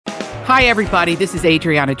Hi, everybody. This is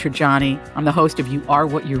Adriana Trajani. I'm the host of You Are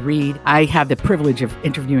What You Read. I have the privilege of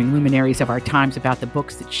interviewing luminaries of our times about the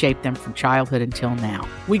books that shaped them from childhood until now.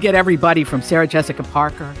 We get everybody from Sarah Jessica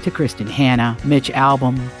Parker to Kristen Hanna, Mitch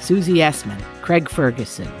Albom, Susie Essman, Craig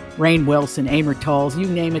Ferguson, Rainn Wilson, Amor Tolls, you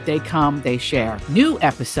name it, they come, they share. New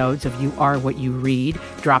episodes of You Are What You Read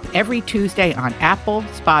drop every Tuesday on Apple,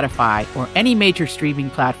 Spotify, or any major streaming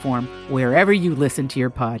platform wherever you listen to your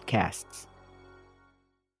podcasts.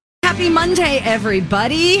 Happy Monday,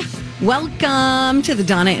 everybody. Welcome to the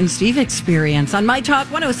Donna and Steve Experience on My Talk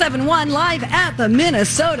 107.1 live at the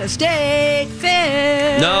Minnesota State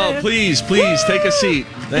Fair. No, please, take a seat.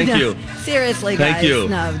 Thank you. Seriously, guys. Thank you.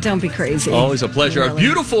 No, don't be crazy. Always a pleasure. Really. A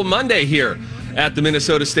beautiful Monday here at the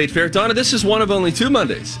Minnesota State Fair. Donna, this is one of only 2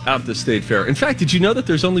 Mondays at the State Fair. In fact, did you know that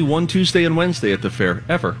there's only one Tuesday and Wednesday at the fair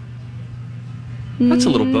ever? That's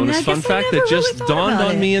a little bonus fun fact that just dawned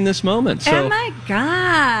on me in this moment. So, oh my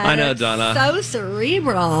God. I know, Donna. So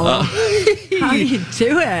cerebral. How do you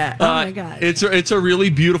do it? Oh my God. It's a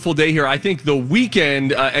really beautiful day here. I think the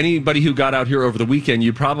weekend, anybody who got out here over the weekend,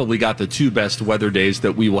 you probably got the 2 best weather days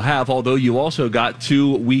that we will have, although you also got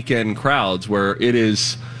 2 weekend crowds where it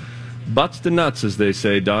is butts to nuts, as they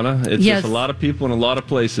say, Donna. It's just a lot of people in a lot of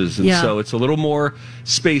places. And so it's a little more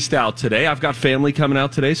spaced out today. I've got family coming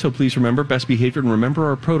out today, so please remember best behavior and remember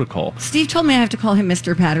our protocol. Steve told me I have to call him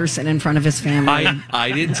Mr. Patterson in front of his family.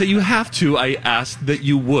 I didn't say you have to. I asked that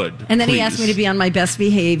you would. And then he asked me to be on my best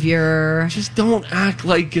behavior. Just don't act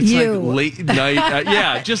like it's like late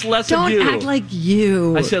night. Just less of you. Don't act like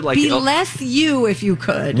you. I said be less you if you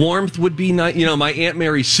could. Warmth would be nice. You know, my Aunt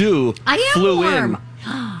Mary Sue flew in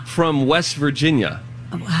from West Virginia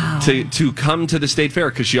to come to the State Fair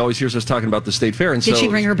because she always hears us talking about the State Fair. And Did she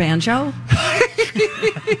bring her banjo?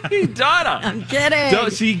 Donna, I'm kidding.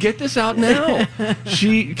 See, get this out now.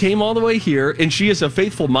 She came all the way here, and she is a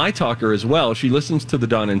faithful My Talker as well. She listens to the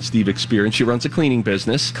Donna and Steve Experience. She runs a cleaning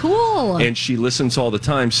business. Cool. And she listens all the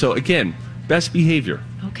time. So, again, best behavior.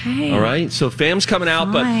 Okay. All right. So, fam's coming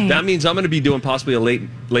out, but that means I'm going to be doing possibly a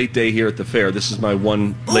late day here at the fair. This is my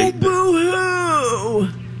one late day. Boo-hoo!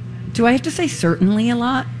 Do I have to say certainly a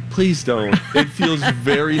lot? Please don't. It feels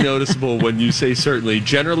very noticeable when you say certainly.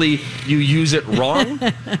 Generally, you use it wrong,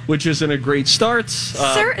 which isn't a great start.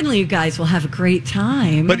 Certainly, you guys will have a great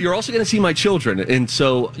time. But you're also going to see my children, and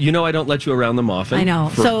so I don't let you around them often. I know.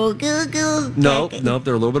 So, goo. No,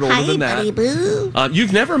 they're a little bit older than that. Buddy boo.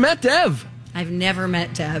 You've never met Dev. I've never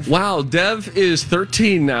met Dev. Wow, Dev is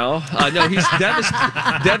 13 now. No, Dev is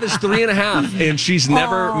 3.5, and she's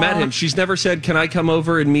never met him. She's never said, "Can I come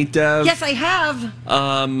over and meet Dev?" Yes, I have.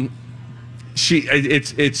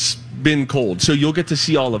 It's been cold, so you'll get to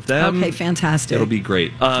see all of them. Okay, fantastic. It'll be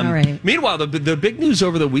great. All right. Meanwhile, the big news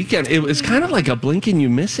over the weekend, it was kind of like a blink and you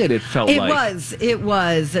miss it. It felt like it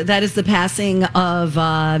was. That is the passing of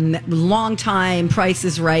longtime Price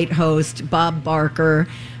is Right host Bob Barker,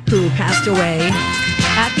 who passed away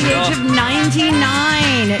at the age of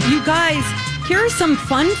 99. You guys, here are some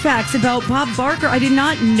fun facts about Bob Barker. I did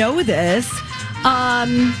not know this.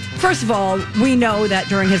 First of all, we know that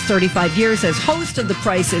during his 35 years as host of The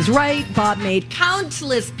Price is Right, Bob made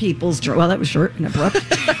countless people's that was short and abrupt,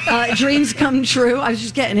 dreams come true. I was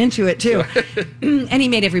just getting into it, too. And he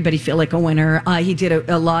made everybody feel like a winner. He did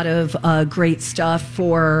a lot of great stuff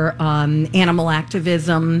for animal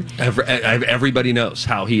activism. Everybody knows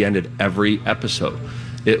how he ended every episode.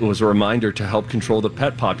 It was a reminder to help control the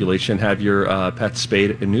pet population, have your pets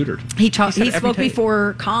spayed and neutered. He spoke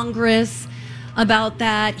before Congress about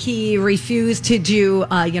that. He refused to do,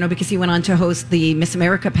 because he went on to host the Miss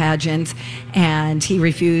America pageant, and he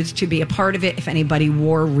refused to be a part of it if anybody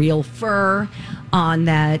wore real fur on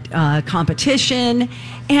that competition.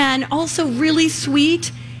 And also really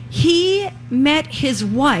sweet, he met his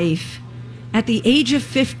wife at the age of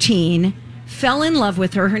 15, fell in love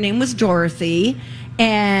with her. Her name was Dorothy.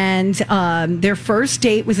 And their first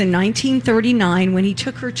date was in 1939 when he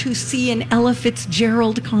took her to see an Ella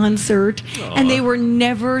Fitzgerald concert. Aww. And they were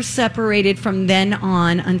never separated from then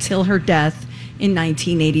on until her death in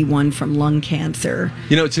 1981 from lung cancer.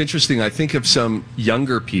 It's interesting. I think of some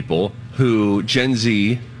younger people Gen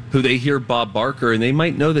Z, who they hear Bob Barker and they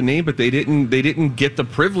might know the name, but they didn't get the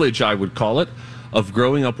privilege, I would call it, of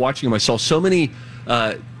growing up watching him. I saw so many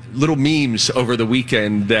little memes over the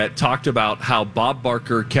weekend that talked about how Bob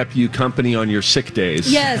Barker kept you company on your sick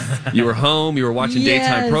days. Yes. You were home, you were watching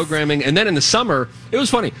daytime programming, and then in the summer, it was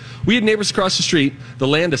funny. We had neighbors across the street, the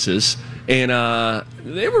Landises, and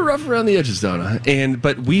they were rough around the edges, Donna.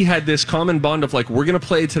 But we had this common bond of, like, we're going to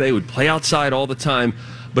play today. We'd play outside all the time,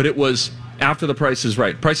 but it was after The Price is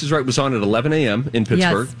Right. Price is Right was on at 11 a.m. in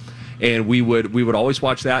Pittsburgh. Yes. and we would always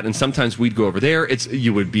watch that, and sometimes we'd go over there.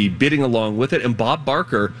 You would be bidding along with it, and Bob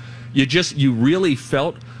Barker, you really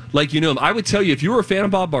felt like you knew him. I would tell you, if you were a fan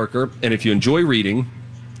of Bob Barker and if you enjoy reading,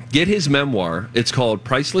 get his memoir. It's called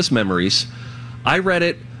Priceless Memories. I read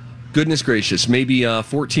it, goodness gracious, maybe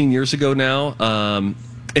 14 years ago now. And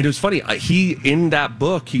it was funny. In that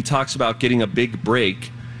book, he talks about getting a big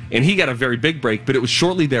break. And he got a very big break, but it was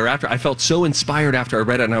shortly thereafter. I felt so inspired after I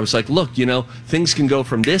read it, and I was like, look, things can go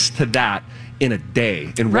from this to that in a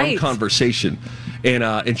day, in one conversation.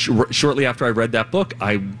 And shortly after I read that book,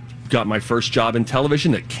 I got my first job in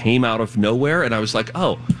television that came out of nowhere, and I was like,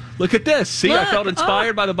 oh, look at this. See, I felt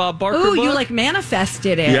inspired by the Bob Barker book. You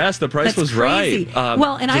manifested it. Yes, the price was crazy.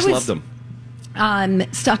 Right. And I loved them.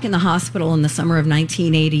 Stuck in the hospital in the summer of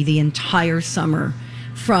 1980, the entire summer,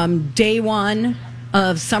 from day one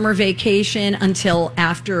of summer vacation until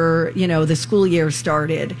after, the school year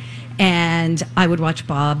started. And I would watch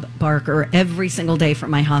Bob Barker every single day from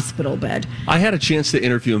my hospital bed. I had a chance to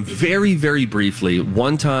interview him very, very briefly.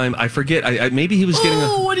 One time, I forget, maybe he was getting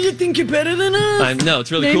what do you think, you're better than us? No, it's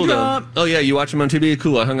really Name cool, drop. though. Oh, yeah, you watch him on TV?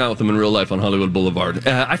 Cool, I hung out with him in real life on Hollywood Boulevard.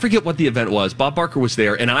 I forget what the event was. Bob Barker was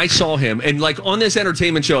there, and I saw him. And, on this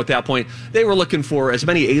entertainment show at that point, they were looking for as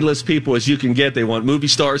many A-list people as you can get. They want movie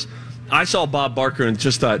stars. I saw Bob Barker and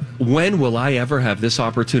just thought, when will I ever have this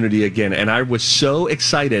opportunity again? And I was so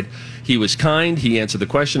excited. He was kind. He answered the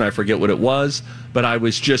question. I forget what it was, but I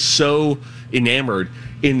was just so enamored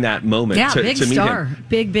in that moment. Yeah, big star.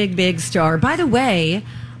 Big star. By the way,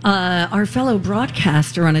 our fellow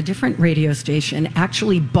broadcaster on a different radio station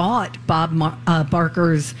actually bought Bob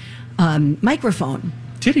Barker's microphone.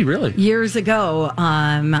 Did he really? Years ago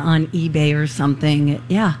on eBay or something.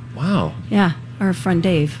 Yeah. Wow. Yeah. Our friend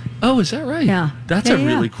Dave. Oh, is that right? Yeah. That's a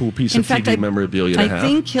really cool piece of TV memorabilia to have. I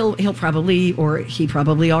think he'll probably, or he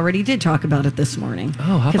probably already did talk about it this morning. Oh,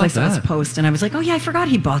 how about that? Because I saw his post and I was like, oh yeah, I forgot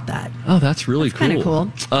he bought that. Oh, that's really cool. Kind of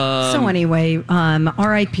cool. So anyway,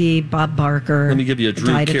 R.I.P. Bob Barker. Let me give you a Drew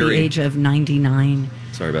died Carey. At the age of 99.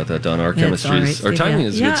 Sorry about that, Donna. Our our timing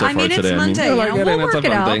is good so far today. It's Monday. We'll work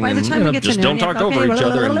it out. By the time we get to just don't talk over each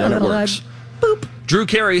other and then it works. Boop. Drew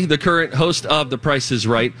Carey, the current host of The Price is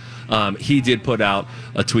Right, he did put out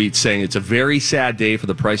a tweet saying it's a very sad day for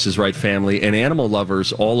the Price is Right family and animal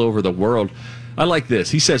lovers all over the world. I like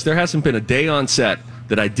this. He says, there hasn't been a day on set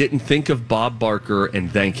that I didn't think of Bob Barker and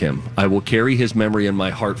thank him. I will carry his memory in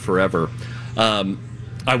my heart forever.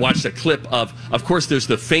 I watched a clip of course, there's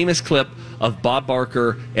the famous clip of Bob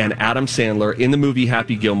Barker and Adam Sandler in the movie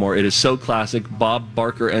Happy Gilmore. It is so classic. Bob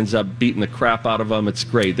Barker ends up beating the crap out of him. It's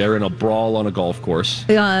great. They're in a brawl on a golf course.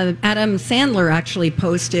 Adam Sandler actually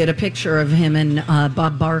posted a picture of him and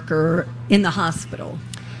Bob Barker in the hospital.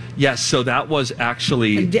 Yes, so that was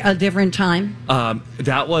actually a different time.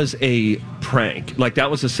 That was a prank. That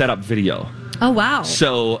was a setup video. Oh, wow.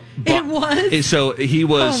 So it was? So he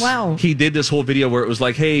was, oh, wow. He did this whole video where it was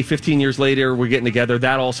like, hey, 15 years later, we're getting together.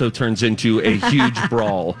 That also turns into a huge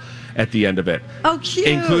brawl at the end of it. Oh, cute.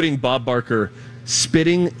 Including Bob Barker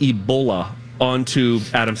spitting Ebola onto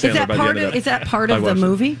Adam Sandler by the end of it. Is that part of the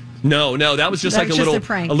movie? No, that was just a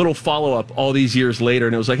little follow-up all these years later,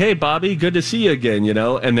 and it was like, hey, Bobby, good to see you again,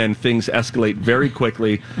 and then things escalate very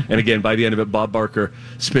quickly, and again, by the end of it, Bob Barker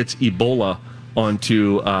spits Ebola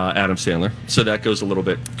onto Adam Sandler, so that goes a little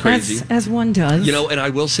bit crazy. As one does. And I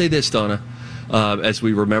will say this, Donna, as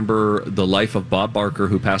we remember the life of Bob Barker,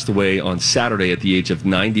 who passed away on Saturday at the age of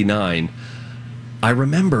 99, I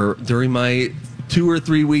remember during my 2 or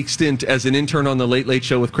 3 week stint as an intern on the Late Late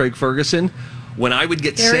Show with Craig Ferguson, when I would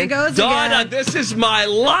get there sent, he goes Donna, again. This is my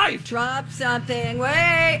life. Drop something.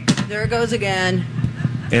 Wait. There it goes again.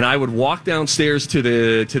 And I would walk downstairs to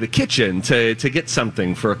the kitchen to get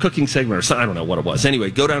something for a cooking segment or something. I don't know what it was.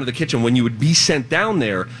 Anyway, go down to the kitchen. When you would be sent down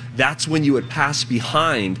there, that's when you would pass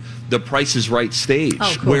behind the Price is Right stage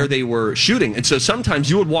where they were shooting. And so sometimes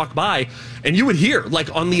you would walk by and you would hear,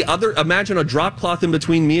 on the other, imagine a drop cloth in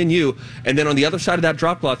between me and you, and then on the other side of that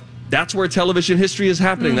drop cloth, that's where television history is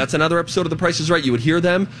happening. That's another episode of The Price is Right. You would hear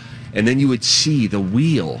them, and then you would see the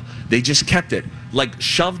wheel. They just kept it,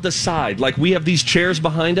 shoved aside. We have these chairs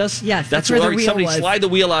behind us. Yes, that's where the wheel somebody was. Slide the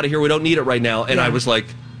wheel out of here. We don't need it right now. And I was like,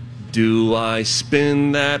 do I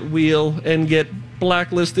spin that wheel and get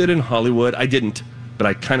blacklisted in Hollywood? I didn't, but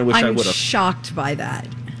I kind of wish I would have. I'm shocked by that.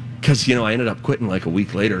 Because, I ended up quitting a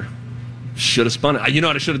week later. Should have spun it. You know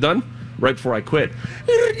what I should have done? Right before I quit.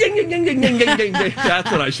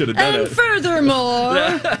 That's what I should have done. And furthermore.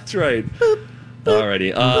 That's right.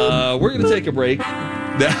 Alrighty. We're going to take a break.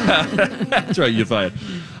 That's right, you're fine.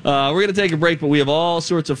 We're going to take a break, but we have all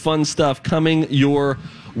sorts of fun stuff coming your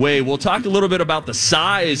way. We'll talk a little bit about the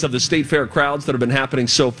size of the State Fair crowds that have been happening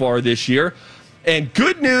so far this year. And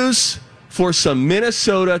good news for some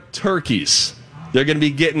Minnesota turkeys. They're going to be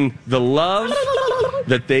getting the love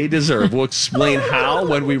that they deserve. We'll explain how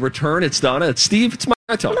when we return. It's Donna, it's Steve, it's My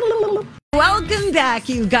Talk. Welcome back,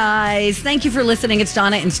 you guys. Thank you for listening. It's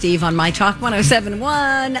Donna and Steve on My Talk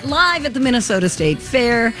 107.1, live at the Minnesota State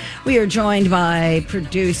Fair. We are joined by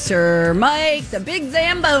producer Mike, the Big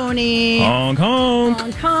Zamboni. Honk, honk.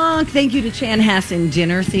 Honk, honk. Thank you to Chanhassen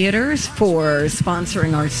Dinner Theaters for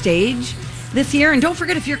sponsoring our stage this year. And don't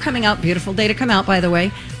forget, if you're coming out, beautiful day to come out, by the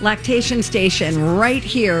way, Lactation Station right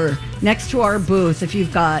here next to our booth. If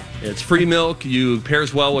you've got... It's free milk. You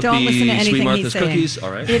pairs well with don't listen to the anything Sweet Martha's he's saying. cookies.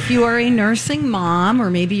 All right. If you are a nursing mom, or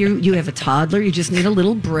maybe you have a toddler, you just need a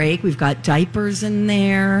little break. We've got diapers in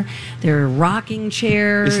there. There are rocking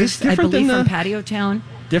chairs. Is this I different believe than from the- Patio Town.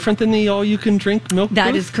 Different than the all-you-can-drink milk That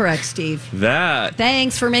booth? is correct, Steve. That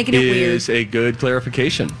Thanks for making it weird. is a good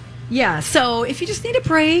clarification. Yeah, so if you just need a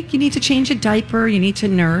break, you need to change a diaper, you need to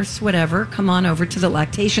nurse, whatever, come on over to the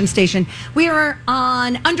Lactation Station. We are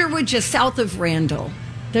on Underwood, just south of Randall.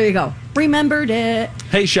 There you go. Remembered it.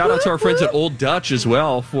 Hey, shout out to our friends at Old Dutch as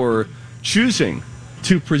well for choosing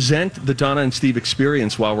to present the Donna and Steve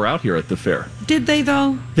experience while we're out here at the fair. Did they,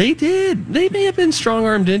 though? They did. They may have been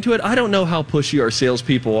strong-armed into it. I don't know how pushy our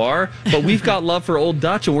salespeople are, but we've got love for Old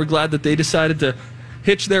Dutch, and we're glad that they decided to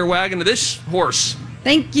hitch their wagon to this horse.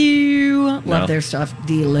 Thank you. Love No. their stuff.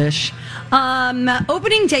 Delish.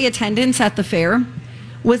 Opening day attendance at the fair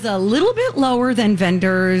was a little bit lower than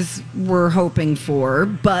vendors were hoping for,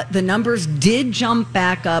 but the numbers did jump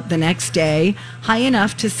back up the next day, high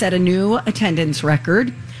enough to set a new attendance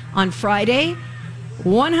record. On Friday,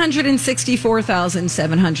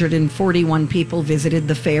 164,741 people visited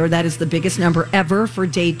the fair. That is the biggest number ever for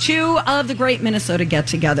day 2 of the Great Minnesota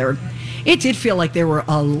Get-Together. It did feel like there were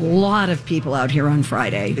a lot of people out here on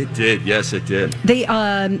Friday. It did. Yes, it did. They,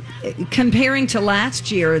 comparing to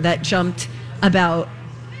last year, that jumped about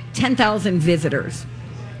 10,000 visitors.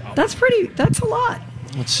 That's a lot.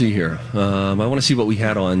 Let's see here. I want to see what we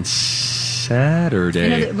had on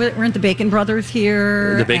Saturday. Weren't the Bacon Brothers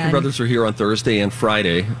here? The Bacon And- Brothers are here on Thursday and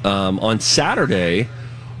Friday. On Saturday,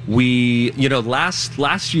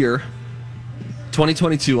 last year,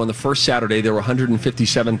 2022, on the first Saturday, there were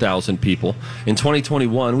 157,000 people. In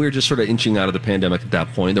 2021, we were just sort of inching out of the pandemic at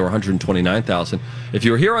that point. There were 129,000. If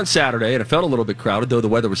you were here on Saturday, and it felt a little bit crowded, though the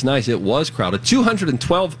weather was nice, it was crowded.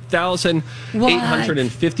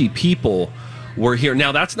 212,850 people were here.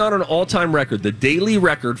 Now, that's not an all-time record. The daily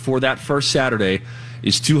record for that first Saturday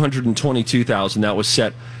is 222,000. That was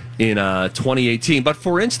set in 2018. But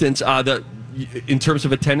for instance, in terms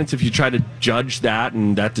of attendance, if you try to judge that,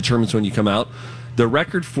 and that determines when you come out, the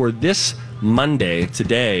record for this Monday,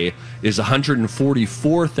 today, is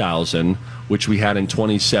 144,000, which we had in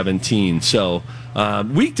 2017. So,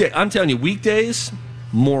 I'm telling you, weekdays,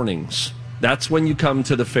 mornings, that's when you come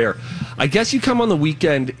to the fair. I guess you come on the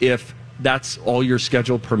weekend if that's all your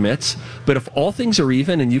schedule permits. But if all things are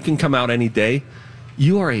even and you can come out any day,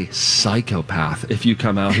 you are a psychopath if you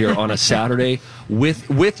come out here on a Saturday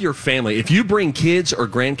with your family. If you bring kids or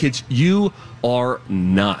grandkids, you are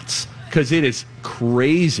nuts. Because it is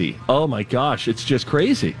crazy. Oh my gosh, it's just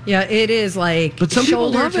crazy. Yeah, it is like But some people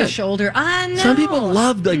shoulder love to it. shoulder. I know. Some people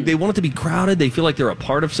love, like, they want it to be crowded. They feel like they're a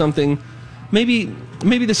part of something. Maybe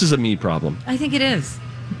this is a me problem. I think it is.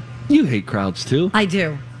 You hate crowds too. I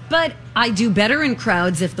do. But I do better in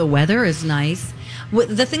crowds if the weather is nice.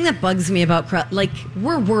 The thing that bugs me about crowd, like,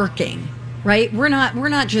 we're working, right? We're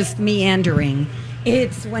not just meandering.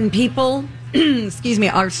 It's when people, excuse me,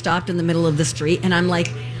 are stopped in the middle of the street, and I'm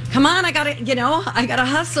like, come on, I gotta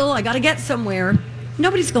hustle. I gotta get somewhere.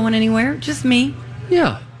 Nobody's going anywhere. Just me.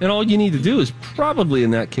 Yeah, and all you need to do is probably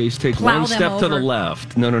in that case take Plow one them step to the over.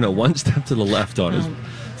 left. No, one step to the left on is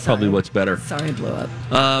probably what's better. Sorry, I blew up.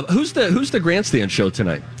 Who's the grandstand show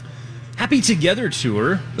tonight? Happy Together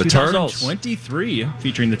Tour The Turtles. 2023,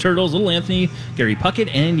 featuring the Turtles, Little Anthony, Gary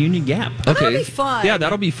Puckett, and Union Gap. That'll be fun. Yeah,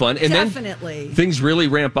 that'll be fun. And Definitely. then things really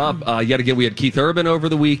ramp up. We had Keith Urban over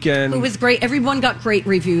the weekend. It was great. Everyone got great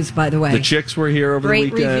reviews, by the way. The Chicks were here over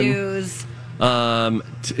great the weekend. reviews.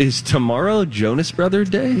 Is tomorrow Jonas Brother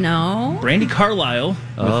Day? No. Brandy Carlisle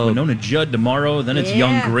with Winona Judd tomorrow. Then it's Yeah.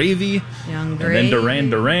 Young Gravy. Young And Gravy. then Duran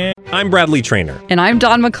Duran. I'm Bradley Trainer. And I'm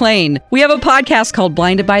Don McClain. We have a podcast called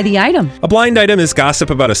Blinded by the Item. A blind item is gossip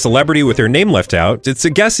about a celebrity with their name left out. It's a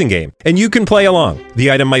guessing game, and you can play along.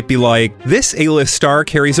 The item might be like, this A-list star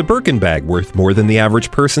carries a Birkin bag worth more than the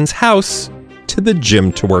average person's house to the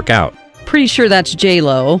gym to work out. Pretty sure that's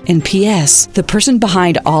J-Lo. And P.S. the person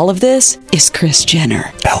behind all of this is Kris Jenner,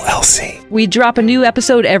 LLC. We drop a new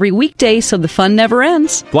episode every weekday so the fun never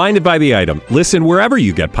ends. Blinded by the Item. Listen wherever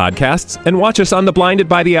you get podcasts and watch us on the Blinded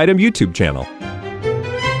by the Item YouTube channel.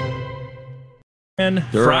 And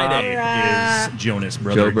Friday is Jonas Joe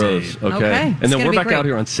Brothers Bros. Day. Okay. It's And then gonna we're be back great. out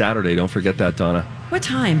here on Saturday. Don't forget that, Donna. What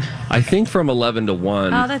time? I think from 11 to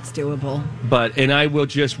 1. Oh, that's doable. And I will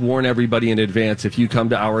just warn everybody in advance, if you come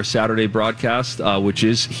to our Saturday broadcast, which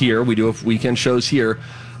is here, we do have weekend shows here,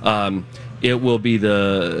 it will be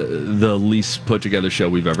the least put together show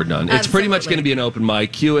we've ever done. It's pretty much going to be an open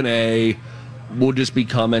mic, Q&A. We'll just be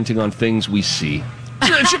commenting on things we see.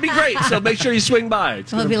 So it should be great, so make sure you swing by.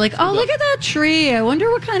 I'll be like, oh, look at that tree. I wonder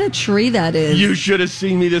what kind of tree that is. You should have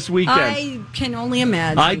seen me this weekend. I can only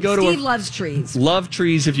imagine. Steve loves trees. Love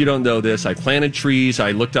trees, if you don't know this. I planted trees.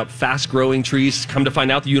 I looked up fast-growing trees. Come to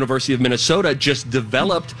find out, the University of Minnesota just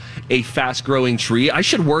developed a fast-growing tree. I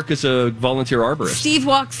should work as a volunteer arborist. Steve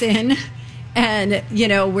walks in, and, you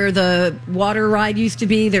know, where the water ride used to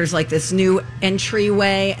be, there's like this new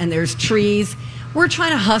entryway, and there's trees. We're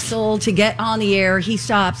trying to hustle to get on the air. He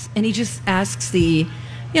stops, and he just asks the,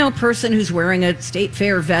 person who's wearing a State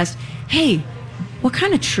Fair vest, hey, what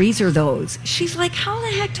kind of trees are those? She's like, how the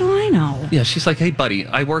heck do I know? Yeah, she's like, hey, buddy,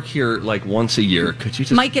 I work here like once a year. Could you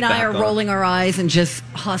just Mike and I back are off? rolling our eyes and just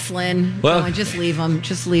hustling. Well- Going, just leave them.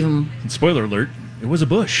 Just leave them. Spoiler alert, it was a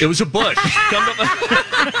bush. It was a bush.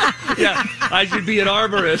 Yeah, I should be an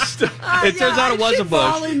arborist. It turns out it was a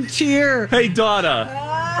bush. Volunteer. Hey, Donna.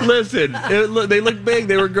 Listen, they look big.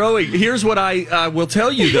 They were growing. Here's what I will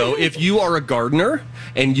tell you, though. If you are a gardener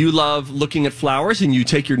and you love looking at flowers and you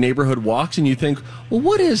take your neighborhood walks and you think, well,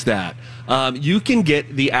 what is that? You can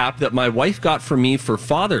get the app that my wife got for me for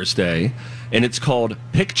Father's Day, and it's called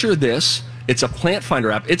Picture This. It's a plant finder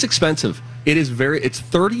app. It's expensive. It's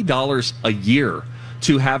 $30 a year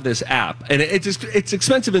to have this app. And it's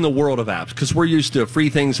expensive in the world of apps because we're used to free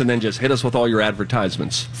things and then just hit us with all your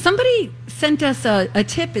advertisements. Somebody sent us a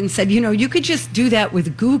tip and said, you could just do that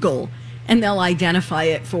with Google and they'll identify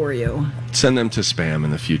it for you. Send them to spam in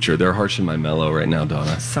the future. They're harsh in my mellow right now,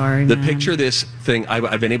 Donna. Sorry, The man. Picture This thing,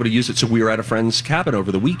 I've been able to use it. So we were at a friend's cabin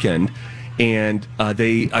over the weekend, and I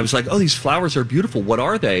was like, oh, these flowers are beautiful. What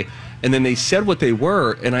are they? And then they said what they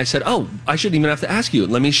were, and I said, oh, I shouldn't even have to ask you.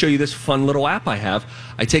 Let me show you this fun little app I have.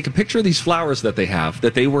 I take a picture of these flowers that they have,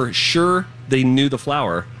 that they were sure they knew the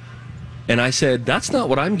flower. And I said, that's not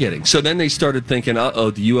what I'm getting. So then they started thinking, uh-oh,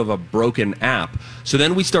 do you have a broken app? So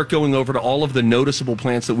then we start going over to all of the noticeable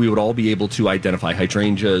plants that we would all be able to identify,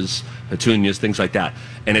 hydrangeas, petunias, things like that.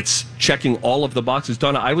 And it's checking all of the boxes.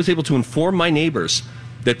 Donna, I was able to inform my neighbors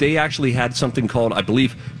that they actually had something called, I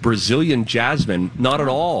believe, Brazilian jasmine, not at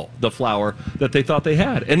all the flower that they thought they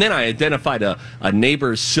had. And then I identified a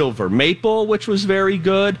neighbor's silver maple, which was very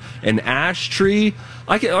good, an ash tree.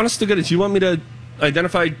 I can, honest to goodness, you want me to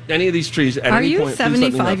identify any of these trees at Are any you point? Please let me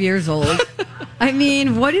know. 75 years old? I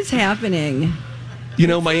mean, what is happening? You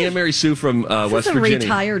know, my Aunt Mary Sue from This West is a Virginia.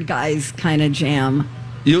 retired guy's kind of jam.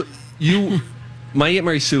 My Aunt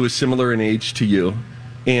Mary Sue is similar in age to you,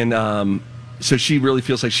 and so she really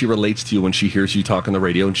feels like she relates to you when she hears you talk on the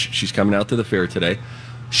radio, and she's coming out to the fair today.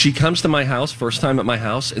 She comes to my house, first time at my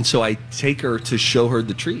house, and so I take her to show her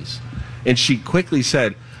the trees. And she quickly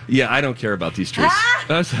said, yeah, I don't care about these trees. I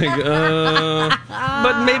was like,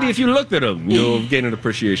 but maybe if you looked at them, you'll gain an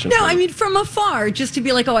appreciation No, for I them. mean, from afar, just to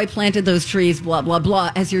be like, oh, I planted those trees, blah, blah,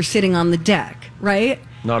 blah, as you're sitting on the deck, right?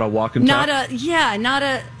 Not a walk and talk? Not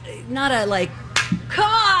a like,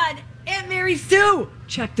 come on, Aunt Mary Sue,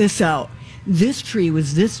 check this out. This tree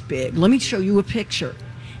was this big. Let me show you a picture.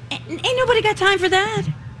 Ain't nobody got time for that.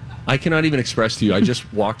 I cannot even express to you. I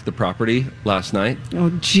just walked the property last night. Oh,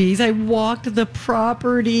 geez, I walked the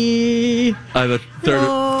property. I have a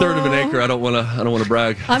third of an acre. I don't want to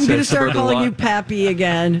brag. I'm It's going a to start suburban calling lot. you Pappy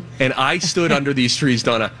again. And I stood under these trees,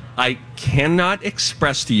 Donna. I cannot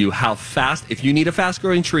express to you how fast, if you need a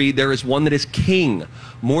fast-growing tree, there is one that is king.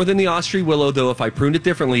 More than the Austrian willow, though, if I pruned it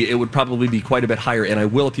differently, it would probably be quite a bit higher. And I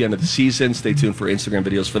will at the end of the season. Stay tuned for Instagram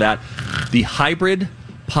videos for that. The hybrid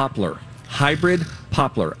poplar. Hybrid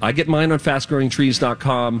poplar. I get mine on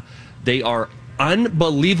fastgrowingtrees.com. They are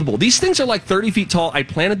unbelievable. These things are like 30 feet tall. I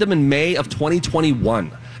planted them in May of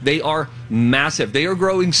 2021. They are massive. They are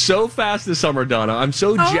growing so fast this summer, Donna. I'm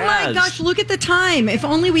so jazzed. Oh my gosh, look at the time. If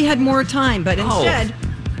only we had more time, but instead,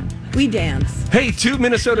 we dance. Hey, 2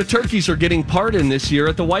 Minnesota turkeys are getting pardoned this year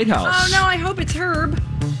at the White House. Oh no, I hope it's Herb.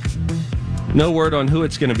 No word on who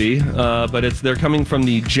it's going to be, but they're coming from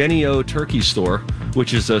the Jennie-O Turkey Store,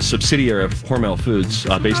 which is a subsidiary of Hormel Foods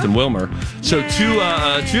based in Wilmer. So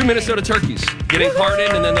two Minnesota turkeys getting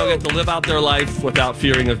carted, and then they'll get to live out their life without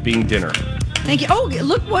fearing of being dinner. Thank you. Oh,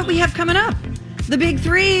 look what we have coming up. The Big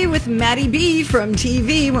Three with Maddie B from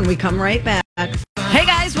TV when we come right back. Hey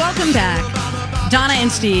guys, welcome back. Donna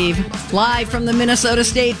and Steve, live from the Minnesota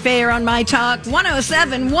State Fair on My Talk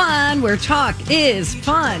 107.1, where talk is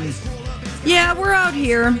fun. Yeah, we're out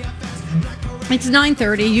here. It's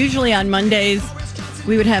 9:30. Usually on Mondays,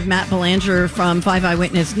 we would have Matt Belanger from 5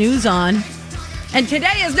 Eyewitness News on. And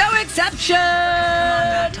today is no exception.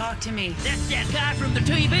 Matt, talk to me. That's that guy from the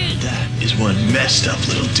TV. That is one messed up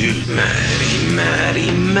little dude. Maddie.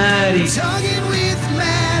 Talking with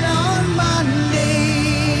Matt on Monday.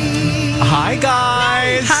 Hi,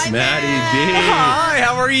 guys. Hi, Maddie B. Hi,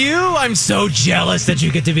 how are you? I'm so jealous that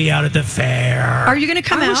you get to be out at the fair. Are you going to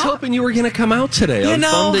come out? I was hoping you were going to come out today. I'm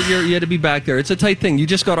bummed that you had to be back there. It's a tight thing. You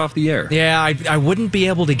just got off the air. Yeah, I wouldn't be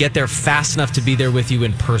able to get there fast enough to be there with you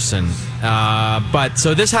in person. But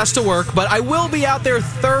so this has to work. But I will be out there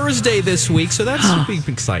Thursday this week, so that's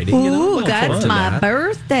exciting. Ooh, that's my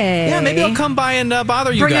birthday. Yeah, maybe I'll come by and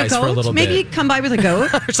bother you guys for a little bit. Maybe come by with a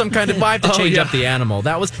goat. Or some kind of. I have to change up the animal.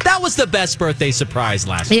 That was the best birthday surprise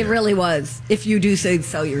last year. It really was. If you do say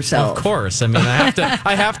so yourself. Of course. I mean,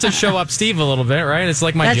 I have to show up Steve a little bit, right? It's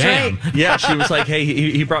like my jam. Right. Yeah, she was like, hey,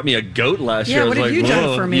 he brought me a goat last year. I was what have you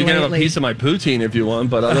done for me you can lately? have a piece of my poutine if you want,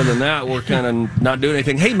 but other than that, we're kind of not doing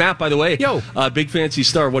anything. Hey, Matt, by the way, Big Fancy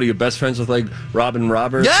Star, what are you, best friends with like Robin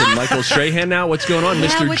Roberts and Michael Strahan now? What's going on,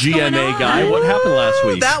 Mr. GMA guy? What happened last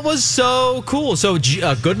week? That was so cool. So,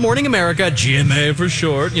 Good Morning America, GMA for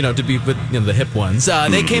short, to be with the hip ones.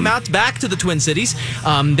 They came out back to the Twin Cities.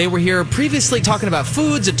 They were here previously talking about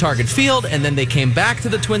foods at Target Field, and then they came back to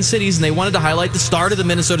the Twin Cities, and they wanted to highlight the start of the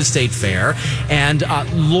Minnesota State Fair. And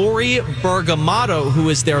Lori Bergamato, who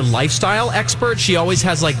is their lifestyle expert, she always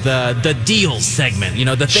has like the deals segment,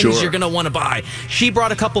 the things you're going to want to buy. She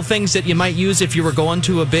brought a couple things that you might use if you were going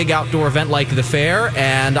to a big outdoor event like the fair,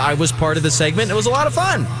 and I was part of the segment. It was a lot of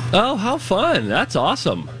fun. Oh, how fun. That's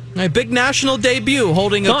awesome. A big national debut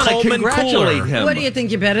holding a Coleman cooler. Him. What do you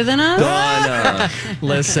think? You're better than us? Donna.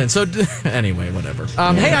 Listen, so anyway, whatever.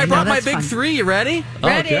 Hey, I brought my big three. You ready?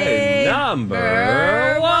 Okay,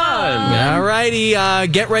 number one. All righty.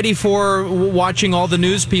 Get ready for watching all the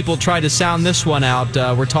news people try to sound this one out.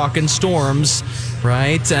 We're talking storms,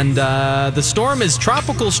 right? And the storm is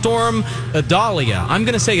Tropical Storm Idalia. I'm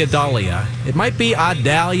going to say Idalia. It might be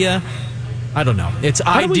Idalia. I don't know. It's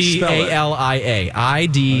Idalia. Idalia.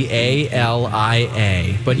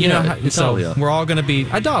 But so we're all going to be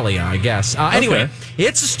Idalia, I guess. Anyway,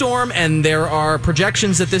 it's a storm, and there are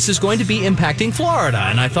projections that this is going to be impacting Florida.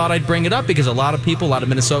 And I thought I'd bring it up because a lot of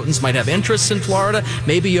Minnesotans might have interests in Florida.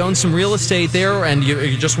 Maybe you own some real estate there, and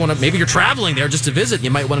you just want to. Maybe you're traveling there just to visit.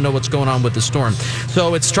 You might want to know what's going on with the storm.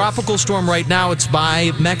 So it's tropical storm right now. It's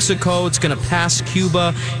by Mexico. It's going to pass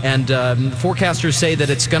Cuba, and forecasters say that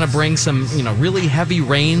it's going to bring some really heavy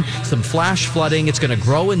rain, some flash flooding. It's going to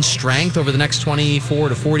grow in strength over the next 24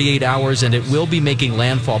 to 48 hours, and it will be making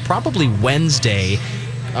landfall probably Wednesday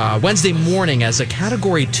morning as a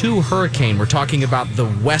Category 2 hurricane. We're talking about the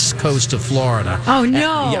west coast of Florida. Oh,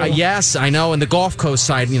 no. Yes, I know. And the Gulf Coast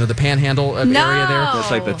side, the Panhandle area there. That's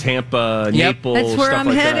like the Tampa, Naples, that's where stuff I'm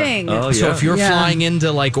like heading. That. Oh, yeah. So if you're flying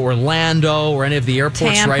into like Orlando or any of the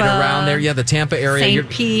airports Tampa, right around there, the Tampa area, St. you're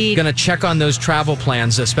Pete. going to check on those travel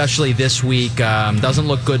plans, especially this week. Doesn't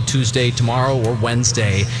look good Tuesday, tomorrow, or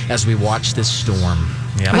Wednesday as we watch this storm.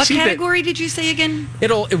 Yeah. What category did you say again?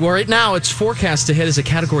 Right now it's forecast to hit as a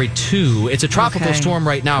Category 2. It's a tropical storm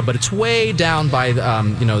right now, but it's way down by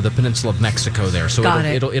the peninsula of Mexico there. So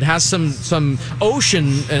it has some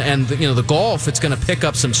ocean and the Gulf. It's going to pick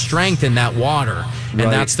up some strength in that water, and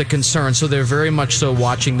that's the concern. So they're very much so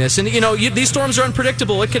watching this. And these storms are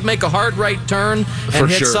unpredictable. It could make a hard right turn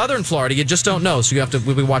and hit southern Florida. You just don't know. So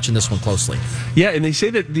we'll be watching this one closely. Yeah, and they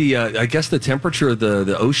say that I guess the temperature of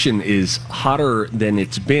the ocean is hotter than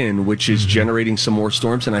it's been, which is generating some more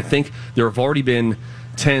storms. And I think there have already been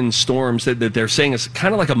 10 storms that they're saying is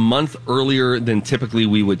kind of like a month earlier than typically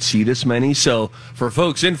we would see this many. So for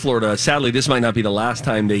folks in Florida, sadly, this might not be the last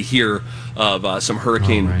time they hear of some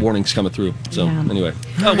hurricane warnings coming through. So anyway,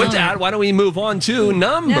 with that, why don't we move on to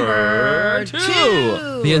number two?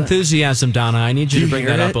 The enthusiasm, Donna. I need you to bring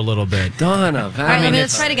that up a little bit. Donna. All right,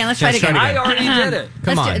 let's try it again. I already did it.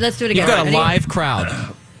 Come on. Let's do it again. You've got a live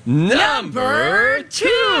crowd. Number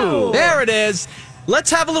two. There it is. Let's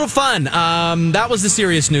have a little fun. That was the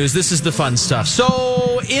serious news. This is the fun stuff.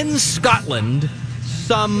 So, in Scotland,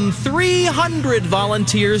 some 300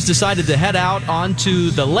 volunteers decided to head out onto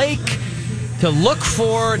the lake to look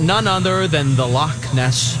for none other than the Loch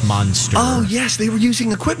Ness Monster. Oh, yes. They were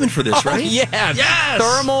using equipment for this, right? Yes.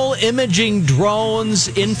 Thermal imaging drones,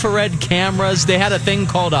 infrared cameras. They had a thing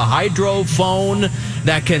called a hydrophone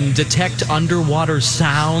that can detect underwater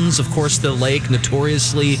sounds. Of course, the lake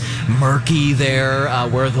notoriously murky there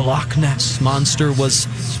where the Loch Ness Monster was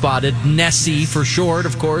spotted. Nessie for short,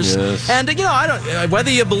 of course. Yes. And, I don't,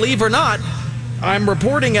 whether you believe or not, I'm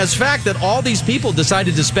reporting as fact that all these people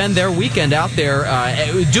decided to spend their weekend out there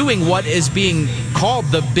doing what is being called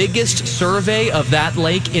the biggest survey of that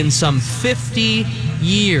lake in some 50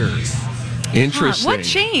 years. Interesting. What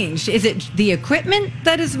changed? Is it the equipment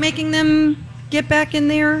that is making them get back in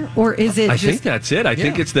there, or is it I think that's it. I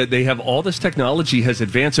think it's that they have all this technology has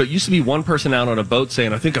advanced. So it used to be one person out on a boat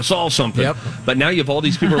saying, I think I saw something. Yep. But now you have all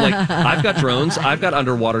these people who are like, I've got drones, I've got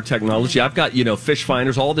underwater technology, I've got, fish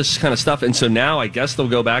finders, all this kind of stuff. And so now I guess they'll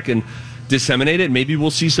go back and disseminate it. Maybe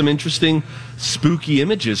we'll see some interesting, spooky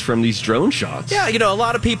images from these drone shots. Yeah, a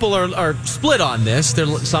lot of people are split on this.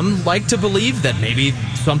 Some like to believe that maybe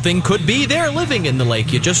something could be there living in the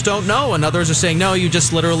lake. You just don't know. And others are saying, no, you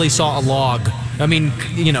just literally saw a log. I mean,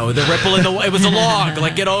 the ripple in it was a log.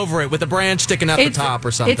 Like, get over it, with a branch sticking out the top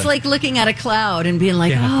or something. It's like looking at a cloud and being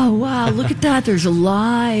like, oh, wow, look at that. There's a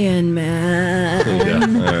lion, man.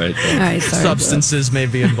 Yeah, all right. Sorry, substances may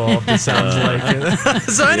be involved, it sounds like.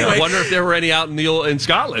 So anyway. I wonder if there were any out in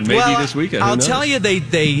Scotland, maybe this weekend. I'll tell you,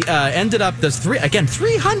 they ended up, there's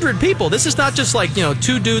 300 people. This is not just like,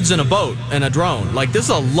 2 dudes in a boat and a drone. Like, there's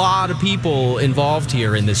a lot of people involved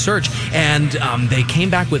here in this search. And they came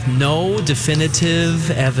back with no definitive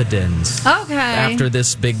evidence after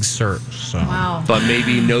this big search. So. Wow. But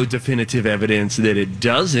maybe no definitive evidence that it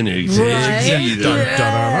doesn't exist either.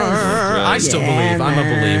 I still believe. I'm a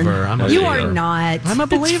believer. You are not. I'm a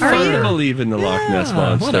believer. I believe in the Loch Ness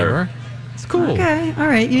Monster. Whatever. It's cool. Okay. All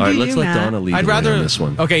right. Let's let Donna lead on this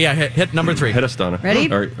one. Okay, yeah, hit number 3. Hit us, Donna. Ready?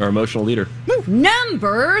 Our emotional leader.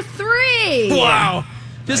 Number 3. Wow.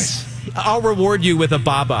 I'll reward you with a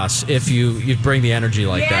babas if you bring the energy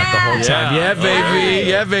like that the whole time. Yeah, baby.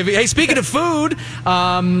 Yeah, baby. Hey, speaking of food,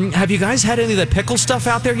 have you guys had any of the pickle stuff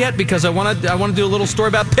out there yet? Because I want to do a little story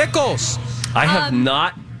about pickles. I have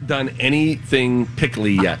not done anything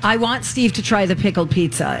pickly yet. I want Steve to try the pickled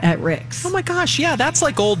pizza at Rick's. Oh my gosh, yeah, that's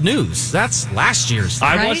like old news. That's last year's thing.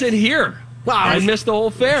 I wasn't here. Wow, I missed the whole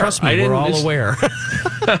fair. Trust me, we're all aware.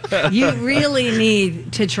 You really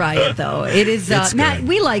need to try it, though. It is, Matt,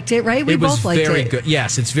 we liked it, right? We both liked it. It was very good.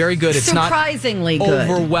 Yes, it's very good. It's surprisingly not good.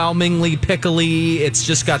 Overwhelmingly pickly. It's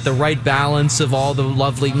just got the right balance of all the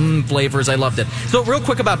lovely flavors. I loved it. So real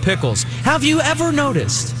quick about pickles. Have you ever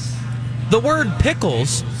noticed the word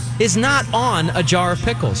pickles is not on a jar of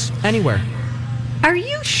pickles anywhere? Are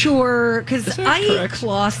you sure? Because I eat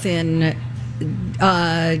Clausen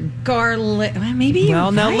garlic. Maybe.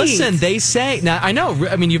 Well, now listen. They say now. I know.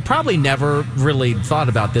 I mean, you probably never really thought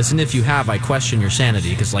about this, and if you have, I question your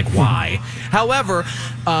sanity because, why? However,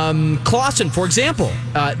 Clausen, for example,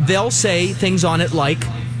 they'll say things on it like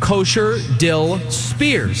kosher dill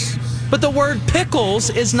spears. But the word pickles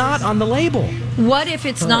is not on the label. What if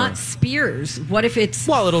it's not spears? What if it's...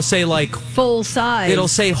 Well, it'll say full size. It'll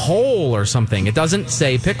say whole or something. It doesn't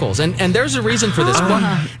say pickles. And there's a reason for this.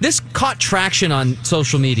 This caught traction on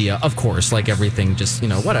social media, of course, like everything, just,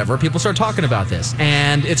 whatever. People start talking about this.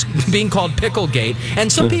 And it's being called Picklegate.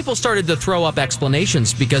 And some people started to throw up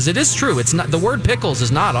explanations because it is true. It's not, the word pickles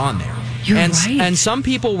is not on there. You're right. And some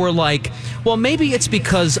people were like, well, maybe it's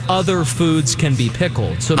because other foods can be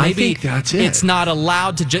pickled. So maybe I think that's it. It's not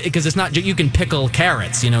allowed to, because it's not, you can pickle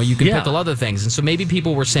carrots, you can pickle other things. And so maybe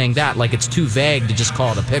people were saying that, like it's too vague to just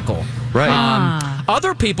call it a pickle. Right.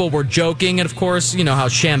 Other people were joking, and of course, how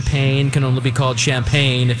champagne can only be called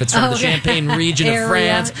champagne if it's from the Champagne region of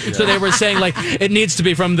France. Yeah. So they were saying, it needs to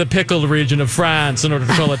be from the pickle region of France in order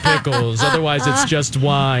to call it pickles. Otherwise, it's just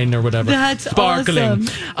wine or whatever. That's sparkling.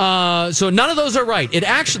 Awesome. So none of those are right. It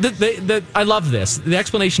actually, I love this. The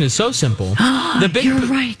explanation is so simple. You're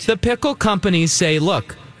right. The pickle companies say,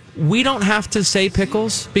 look, we don't have to say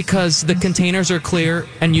pickles because the containers are clear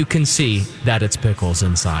and you can see that it's pickles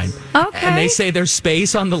inside. Okay. And they say their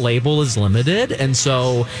space on the label is limited, and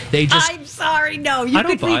so they just... I'm sorry, no. You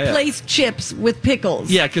could replace chips with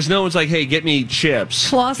pickles. Yeah, because no one's like, hey, get me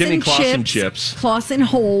chips. Get me Clausen chips. Clausen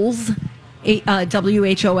holes.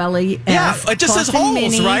 WHOLES. Yeah, it just says holes,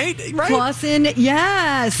 mini, right? Clausen,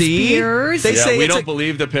 spears. They say we don't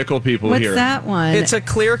believe the pickle people here. What's that one? It's a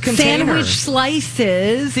clear container. Sandwich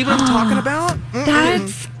slices. See what I'm talking about?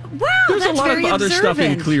 That's Wow, there's that's a lot very of other stuff in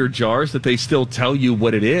observant. clear jars that they still tell you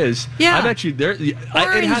what it is. Yeah. I bet you there. It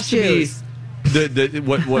has to juice. be.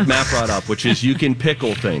 What Matt brought up, which is you can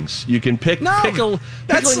pickle things. You can pickle.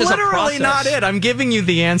 That's Pickling is a literally not process. it. I'm giving you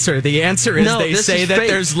the answer. The answer is they this say is that fake.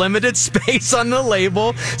 there's limited space on the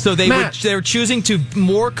label, so they're choosing to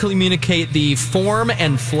more communicate the form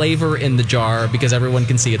and flavor in the jar because everyone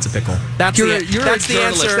can see it's a pickle. That's You're the a journalist.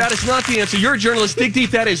 answer. That is not the answer. You're a journalist. Dig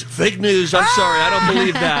deep. That is fake news. I'm sorry. I don't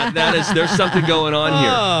believe that. There's something going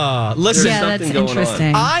on here. Listen, Yeah, There's that's something going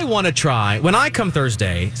interesting. I want to try when I come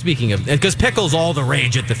Thursday. Speaking of, because pickles all the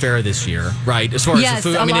rage at the fair this year, right? As far as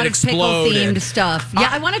the food, a lot it of exploded. pickle-themed stuff. Yeah,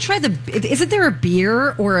 I want to try isn't there a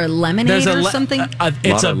beer or a lemonade or something? It's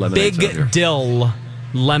Lot a of lemonades out here. big dill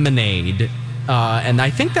lemonade, and I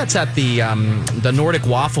think that's at the Nordic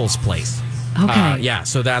Waffles place. Okay. Yeah,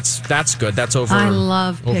 so that's good. That's over. I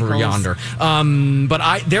love over pickles. yonder.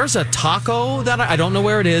 But there's a taco that I don't know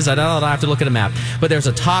where it is. I have to look at a map. But there's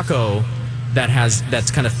a taco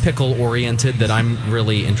that's kind of pickle oriented that I'm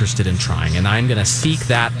really interested in trying, and I'm going to seek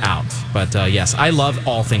that out. But yes, I love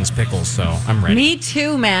all things pickles, so I'm ready. Me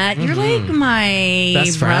too, Matt. You're like my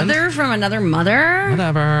Best friend? brother from another mother.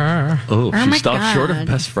 Whatever. Oh, she my stopped short of God.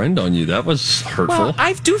 best friend on you. That was hurtful. Well,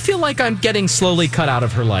 I do feel like I'm getting slowly cut out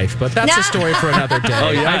of her life, but that's a story for another day.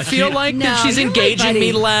 Oh, yeah. I feel like that she's you're my engaging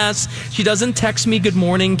me buddy. less. She doesn't text me good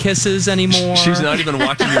morning kisses anymore. She's not even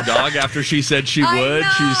watching your dog after she said she I would. know.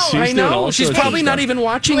 She's I doing know. all She's sorts of probably not stuff. even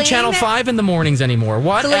watching Blame Channel it- 5 in the mornings anymore.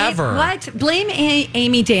 Whatever. Blame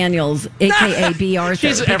Amy Daniels, a.k.a. B. Arthur.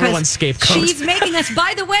 She's because everyone's scapegoat. She's making us,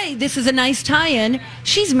 by the way, this is a nice tie-in,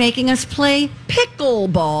 she's making us play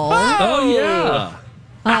pickleball Oh,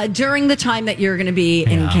 yeah. during the time that you're going to be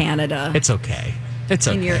in Canada. It's okay. It's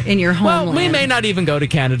okay. in your Well, homeland. we may not even go to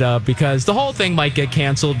Canada because the whole thing might get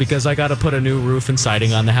canceled because I got to put a new roof and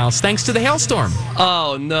siding on the house thanks to the hailstorm.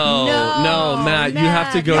 Oh, no, Matt. You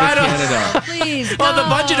have to go to Matt, Canada. Please, Well, the go.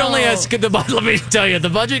 budget only has. Let me tell you, the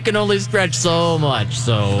budget can only stretch so much.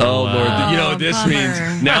 So, Oh, Lord. You know what this bummer.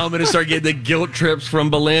 means? Now I'm going to start getting the guilt trips from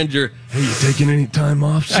Belanger. Hey, you taking any time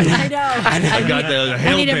off soon? I know. I got the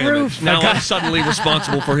hail need a damage. roof. Now I'm suddenly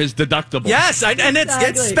responsible for his deductible. yes, and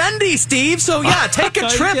it's spendy, Steve. So yeah, take a I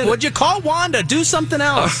trip. get it. Would you call Wanda? Do something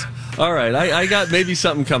else. All right. I got maybe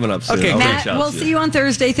something coming up soon. Okay, I'll Matt, reach out we'll to see you on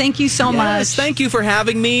Thursday. Thank you so much. Yes, thank you for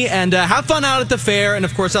having me, and have fun out at the fair. And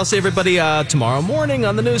of course, I'll see everybody tomorrow morning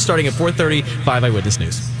on the news, starting at 4:30, 5 Eyewitness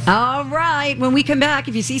News. All right. When we come back,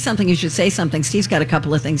 if you see something, you should say something. Steve's got a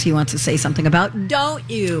couple of things he wants to say something about. Don't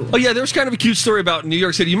you? Oh, yeah, there was kind of a cute story about New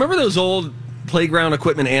York City. You remember those old playground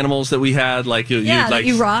equipment animals that we had? Like that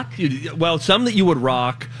you rock? Well, some that you would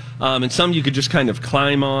rock, and some you could just kind of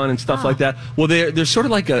climb on and stuff like that. Well, there's sort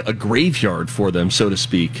of like a graveyard for them, so to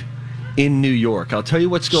speak, in New York. I'll tell you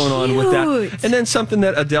what's going on with Cute. that. And then something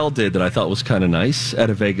that Adele did that I thought was kind of nice at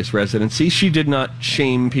a Vegas residency. She did not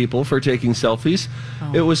shame people for taking selfies.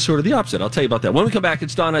 It was sort of the opposite. I'll tell you about that. When we come back,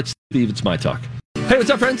 it's Donna, it's Steve, it's My Talk. Hey, what's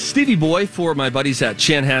up, friends? Stevie Boy for my buddies at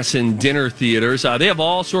Chanhassen Dinner Theaters. They have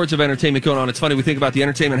all sorts of entertainment going on. It's funny, we think about the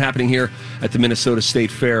entertainment happening here at the Minnesota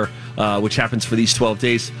State Fair, which happens for these 12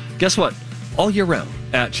 days. Guess what? All year round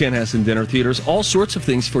at Chanhassen Dinner Theaters, all sorts of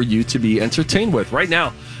things for you to be entertained with. Right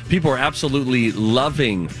now, people are absolutely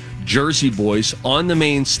loving Jersey Boys on the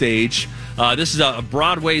main stage. This is a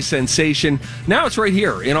Broadway sensation. Now it's right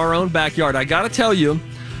here in our own backyard. I got to tell you,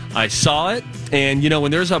 I saw it, and,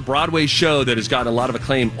 when there's a Broadway show that has gotten a lot of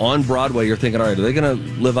acclaim on Broadway, you're thinking, all right, are they going to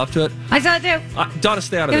live up to it? I saw it too. Donna,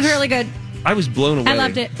 stay out of It this. was really good. I was blown away. I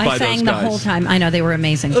loved it. by I sang those the guys. whole time. I know, they were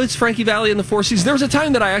amazing. It's Frankie Valli and the Four Seasons. There was a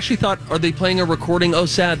time that I actually thought, are they playing a recording? Oh,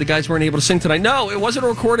 sad, the guys weren't able to sing tonight. No, it wasn't a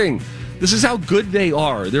recording. This is how good they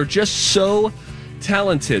are. They're just so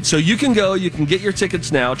talented. So you can go, you can get your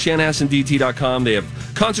tickets now, chanhassendt.com. They have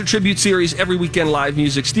concert tribute series, every weekend live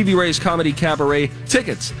music, Stevie Ray's Comedy Cabaret.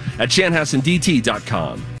 Tickets at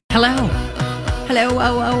chanhassendt.com. Hello.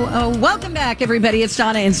 Welcome back, everybody. It's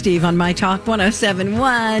Donna and Steve on My Talk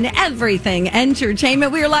 107.1, Everything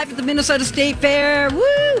Entertainment. We are live at the Minnesota State Fair.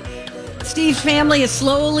 Woo! Steve's family is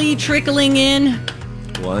slowly trickling in.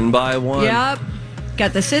 One by one. Yep.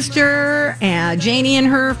 Got the sister, Janie and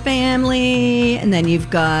her family, and then you've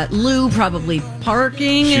got Lou probably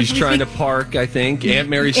parking. She's trying to park, I think. Aunt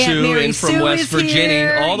Mary Sue in from Sue West is Virginia.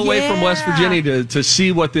 here. All the way from West Virginia to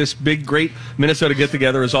see what this big, great Minnesota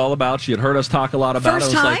get-together is all about. She had heard us talk a lot about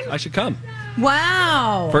First it. I was time? like, I should come.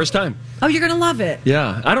 Wow. First time. Oh, you're going to love it.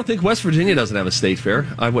 Yeah. I don't think West Virginia doesn't have a state fair.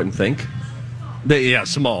 I wouldn't think.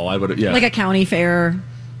 Small. I would. Yeah. Like a county fair.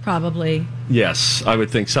 Probably. Yes, I would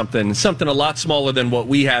think something a lot smaller than what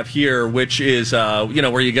we have here, which is,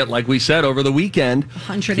 where you get, like we said, over the weekend.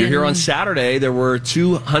 If you're here on Saturday, there were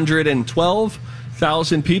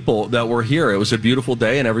 212,000 people that were here. It was a beautiful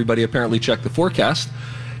day, and everybody apparently checked the forecast,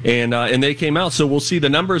 and they came out. So we'll see the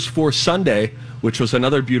numbers for Sunday, which was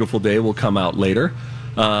another beautiful day, will come out later.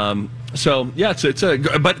 But so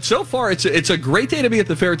far it's a great day to be at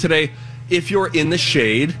the fair today. If you're in the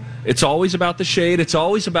shade, it's always about the shade. It's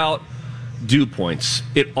always about dew points.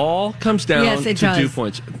 It all comes down to dew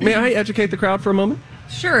points. May I educate the crowd for a moment?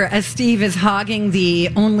 Sure. As Steve is hogging the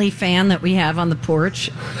only fan that we have on the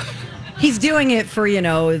porch, he's doing it for,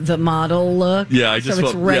 the model look. Yeah, I just my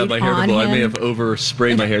hair to blow. I may have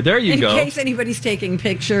oversprayed my hair. There you go. In case anybody's taking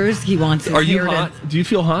pictures, he wants his Are you hot? Do you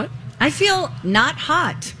feel hot? I feel not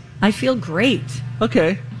hot. I feel great.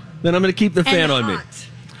 Okay. Then I'm going to keep the fan on me.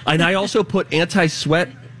 And I also put anti-sweat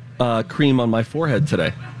cream on my forehead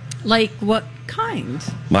today. Like what kind?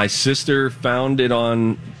 My sister found it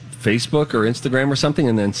on Facebook or Instagram or something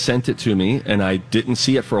and then sent it to me, and I didn't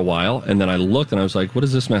see it for a while, and then I looked and I was like, what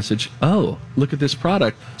is this message? Oh, look at this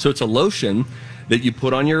product. So it's a lotion that you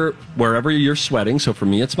put on wherever you're sweating. So for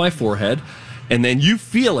me, it's my forehead. And then you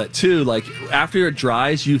feel it too. Like after it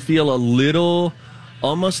dries, you feel a little,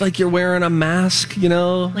 almost like you're wearing a mask,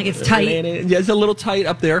 Like it's tight. Yeah, it's a little tight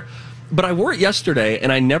up there. But I wore it yesterday,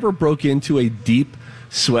 and I never broke into a deep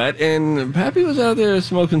sweat, and Pappy was out there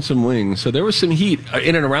smoking some wings, so there was some heat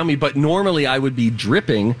in and around me, but normally I would be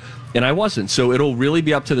dripping, and I wasn't. So it'll really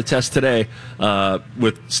be up to the test today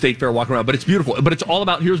with State Fair walking around. But it's beautiful. But it's all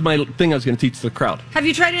about, here's my thing I was going to teach the crowd. Have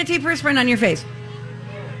you tried antiperspirant on your face?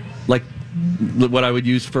 Like what I would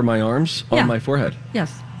use for my arms on my forehead?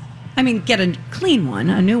 Yes. I mean, get a clean one,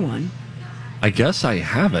 a new one. I guess I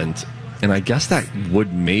haven't, and I guess that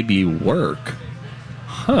would maybe work.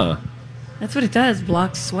 Huh. That's what it does,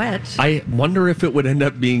 blocks sweat. I wonder if it would end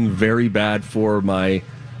up being very bad for my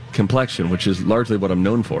complexion, which is largely what I'm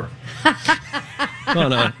known for. Oh,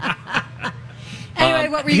 no. Anyway,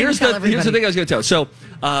 what were you going to tell everybody? Here's the thing I was going to tell. So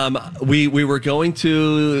we were going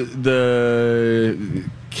to the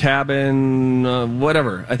cabin,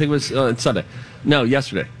 whatever. I think it was Sunday. No,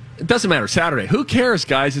 yesterday. It doesn't matter. Saturday. Who cares,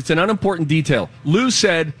 guys? It's an unimportant detail. Lou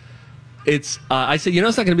said, I said,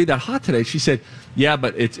 it's not going to be that hot today. She said, yeah,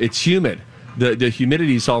 but it's humid. The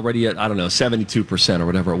humidity is already at, 72% or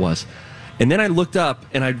whatever it was. And then I looked up,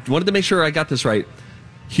 and I wanted to make sure I got this right.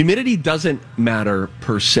 Humidity doesn't matter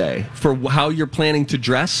per se for how you're planning to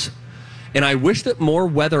dress. And I wish that more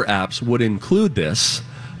weather apps would include this,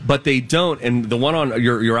 but they don't. And the one on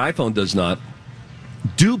your iPhone does not.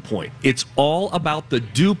 Dew point. It's all about the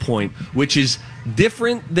dew point, which is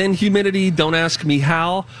different than humidity. Don't ask me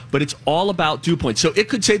how, but it's all about dew point. So it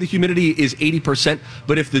could say the humidity is 80%,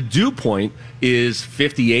 but if the dew point is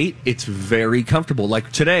 58, it's very comfortable.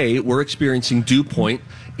 Like today, we're experiencing dew point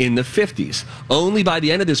in the 50s. Only by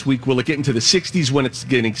the end of this week will it get into the 60s when it's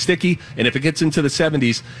getting sticky, and if it gets into the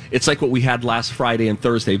 70s, it's like what we had last Friday and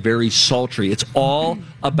Thursday, very sultry. It's all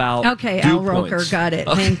about Okay, dew Al points. Roker, got it.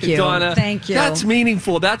 Thank you. Donna, thank you. That's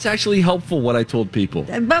meaningful. That's actually helpful, what I told people.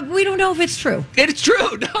 But we don't know if it's true. It's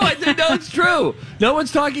true. No, it's true. No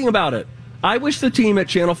one's talking about it. I wish the team at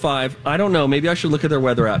Channel 5, I don't know, maybe I should look at their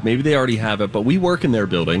weather app. Maybe they already have it, but we work in their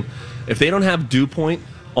building. If they don't have dew point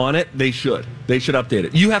on it, they should. They should update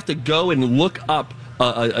it. You have to go and look up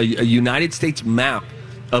a United States map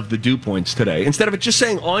of the dew points today, instead of it just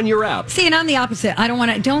saying on your app. See, and I'm the opposite. I don't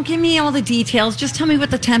want to, don't give me all the details. Just tell me what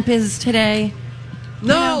the temp is today.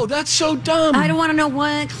 No, that's so dumb. I don't want to know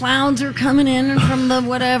what clouds are coming in from the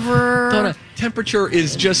whatever. Donna, temperature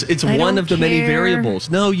is just, it's one of the many variables.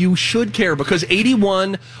 No, you should care, because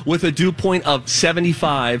 81 with a dew point of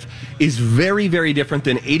 75 is very, very different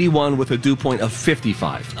than 81 with a dew point of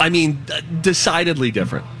 55. I mean, decidedly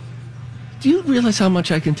different. Do you realize how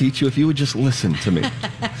much I can teach you if you would just listen to me?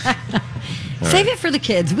 Save it for the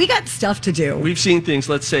kids. We got stuff to do. We've seen things.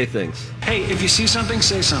 Let's say things. Hey, if you see something,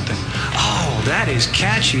 say something. Oh, that is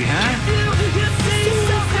catchy, huh?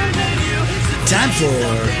 Time for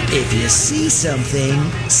If You See Something,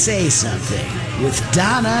 Say Something with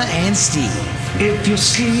Donna and Steve. If you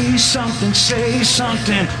see something, say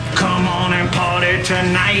something. Come on and party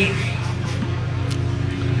tonight.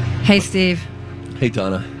 Hey, Steve. Hey,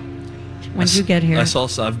 Donna. When did you get here?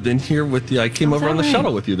 I've been here with you. I came over on the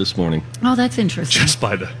shuttle with you this morning. Oh, that's interesting. Just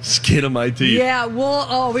by the skin of my teeth. Yeah,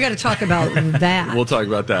 we got to talk about that. We'll talk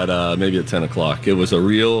about that maybe at 10 o'clock. It was a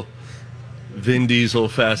real Vin Diesel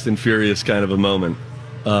Fast and Furious kind of a moment.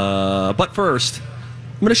 But first,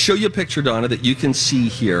 I'm going to show you a picture, Donna, that you can see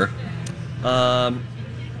here.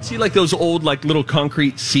 See like those old like little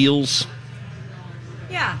concrete seals?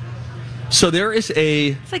 Yeah. So there is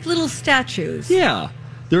It's like little statues. Yeah.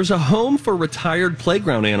 There's a home for retired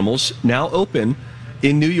playground animals now open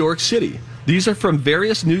in New York City. These are from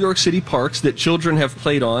various New York City parks that children have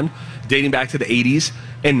played on dating back to the 80s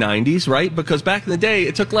and 90s, right? Because back in the day,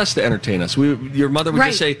 it took less to entertain us. Your mother would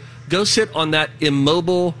just say, go sit on that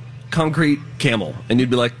immobile concrete camel. And you'd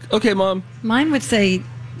be like, okay, Mom. Mine would say,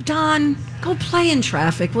 Don, go play in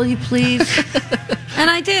traffic, will you please? And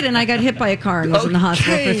I did, and I got hit by a car and was in the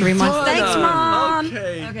hospital for 3 months. Donna. Thanks, Mom.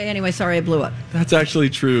 Okay, anyway, sorry I blew up. That's actually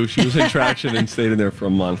true. She was in traction and stayed in there for a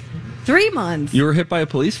month. 3 months. You were hit by a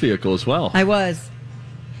police vehicle as well. I was.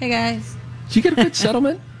 Hey, guys. Did you get a good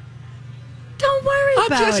settlement? Don't worry about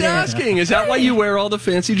it. I'm just asking. Is that why you wear all the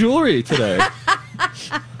fancy jewelry today?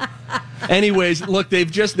 Anyways, look, they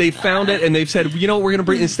found it and they've said, you know what, we're going to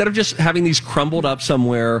bring, instead of just having these crumbled up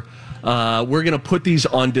somewhere, we're going to put these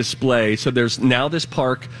on display. So there's now this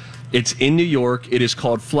park. It's in New York. It is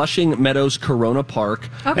called Flushing Meadows Corona Park.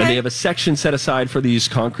 Okay. And they have a section set aside for these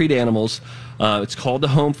concrete animals. It's called the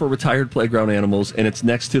Home for Retired Playground Animals, and it's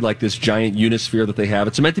next to like this giant unisphere that they have.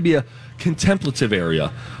 It's meant to be a contemplative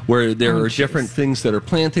area where there are different things that are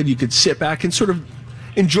planted. You could sit back and sort of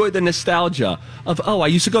enjoy the nostalgia of, I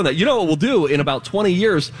used to go there. You know what we'll do in about 20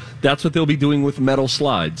 years? That's what they'll be doing with metal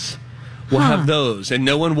slides. We'll have those, and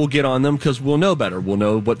no one will get on them because we'll know better. We'll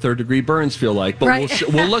know what third-degree burns feel like, but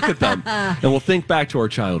we'll look at them, and we'll think back to our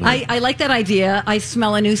childhood. I like that idea. I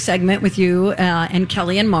smell a new segment with you and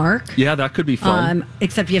Kelly and Mark. Yeah, that could be fun.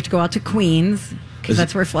 Except you have to go out to Queens, because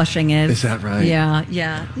that's where Flushing is. Is that right?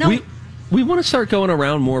 Yeah. No. We want to start going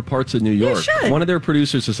around more parts of New York. You should. One of their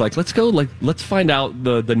producers is like, let's find out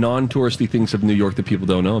the non-touristy things of New York that people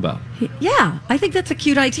don't know about. Yeah, I think that's a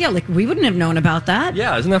cute idea. Like, we wouldn't have known about that.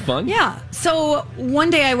 Yeah, isn't that fun? Yeah. So one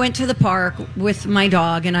day I went to the park with my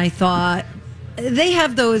dog, and I thought, they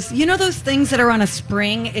have those, those things that are on a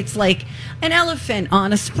spring? It's like an elephant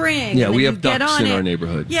on a spring. Yeah, we have ducks in our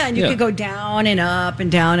neighborhood. Yeah, and you could go down and up and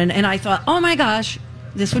down. And I thought, oh my gosh,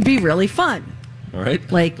 this would be really fun. All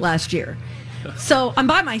right. Like last year. So I'm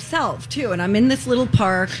by myself, too, and I'm in this little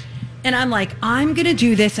park, and I'm like, I'm going to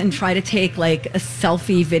do this and try to take, like, a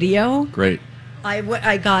selfie video. Great.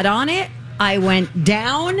 I got on it, I went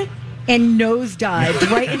down, and nosedived,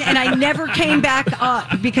 right? And I never came back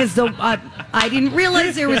up because I didn't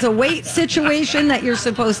realize there was a weight situation that you're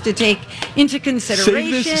supposed to take into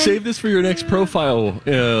consideration. Save this for your next profile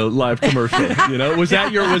live commercial. Was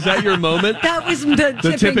that your moment? That was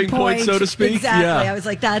the tipping point, so to speak. Exactly. Yeah. I was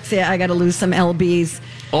like, that's it. I got to lose some lbs.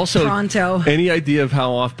 Also, pronto. Any idea of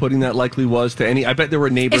how off-putting that likely was to any? I bet there were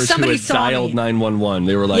neighbors who had dialed 911.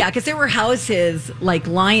 They were like, yeah, because there were houses like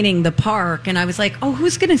lining the park, and I was like, oh,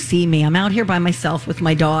 who's going to see me? I'm out here by myself with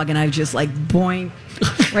my dog, and I just like boing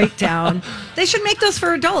right down. They should make those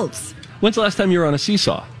for adults. When's the last time you were on a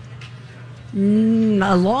seesaw?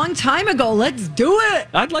 A long time ago. Let's do it.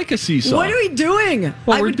 I'd like a seesaw. What are we doing?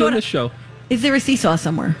 Well, we're doing this show. Is there a seesaw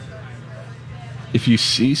somewhere? If you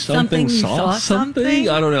see something, saw something?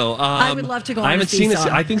 I don't know. I would love to go on I haven't seen it.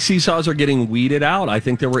 I think seesaws are getting weeded out. I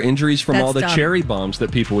think there were injuries from all the cherry bombs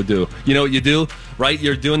that people would do. You know what you do, right?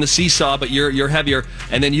 You're doing the seesaw, but you're heavier,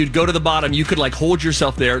 and then you'd go to the bottom. You could like hold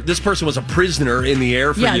yourself there. This person was a prisoner in the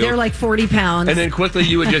air for you. Yeah, they're like 40 pounds. And then quickly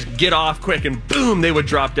you would just get off quick, and boom, they would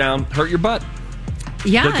drop down, hurt your butt.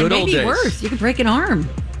 Yeah, and maybe worse. You could break an arm.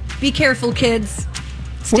 Be careful, kids.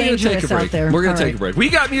 It's dangerous out there. We're going to take a break. We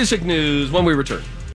got music news when we return.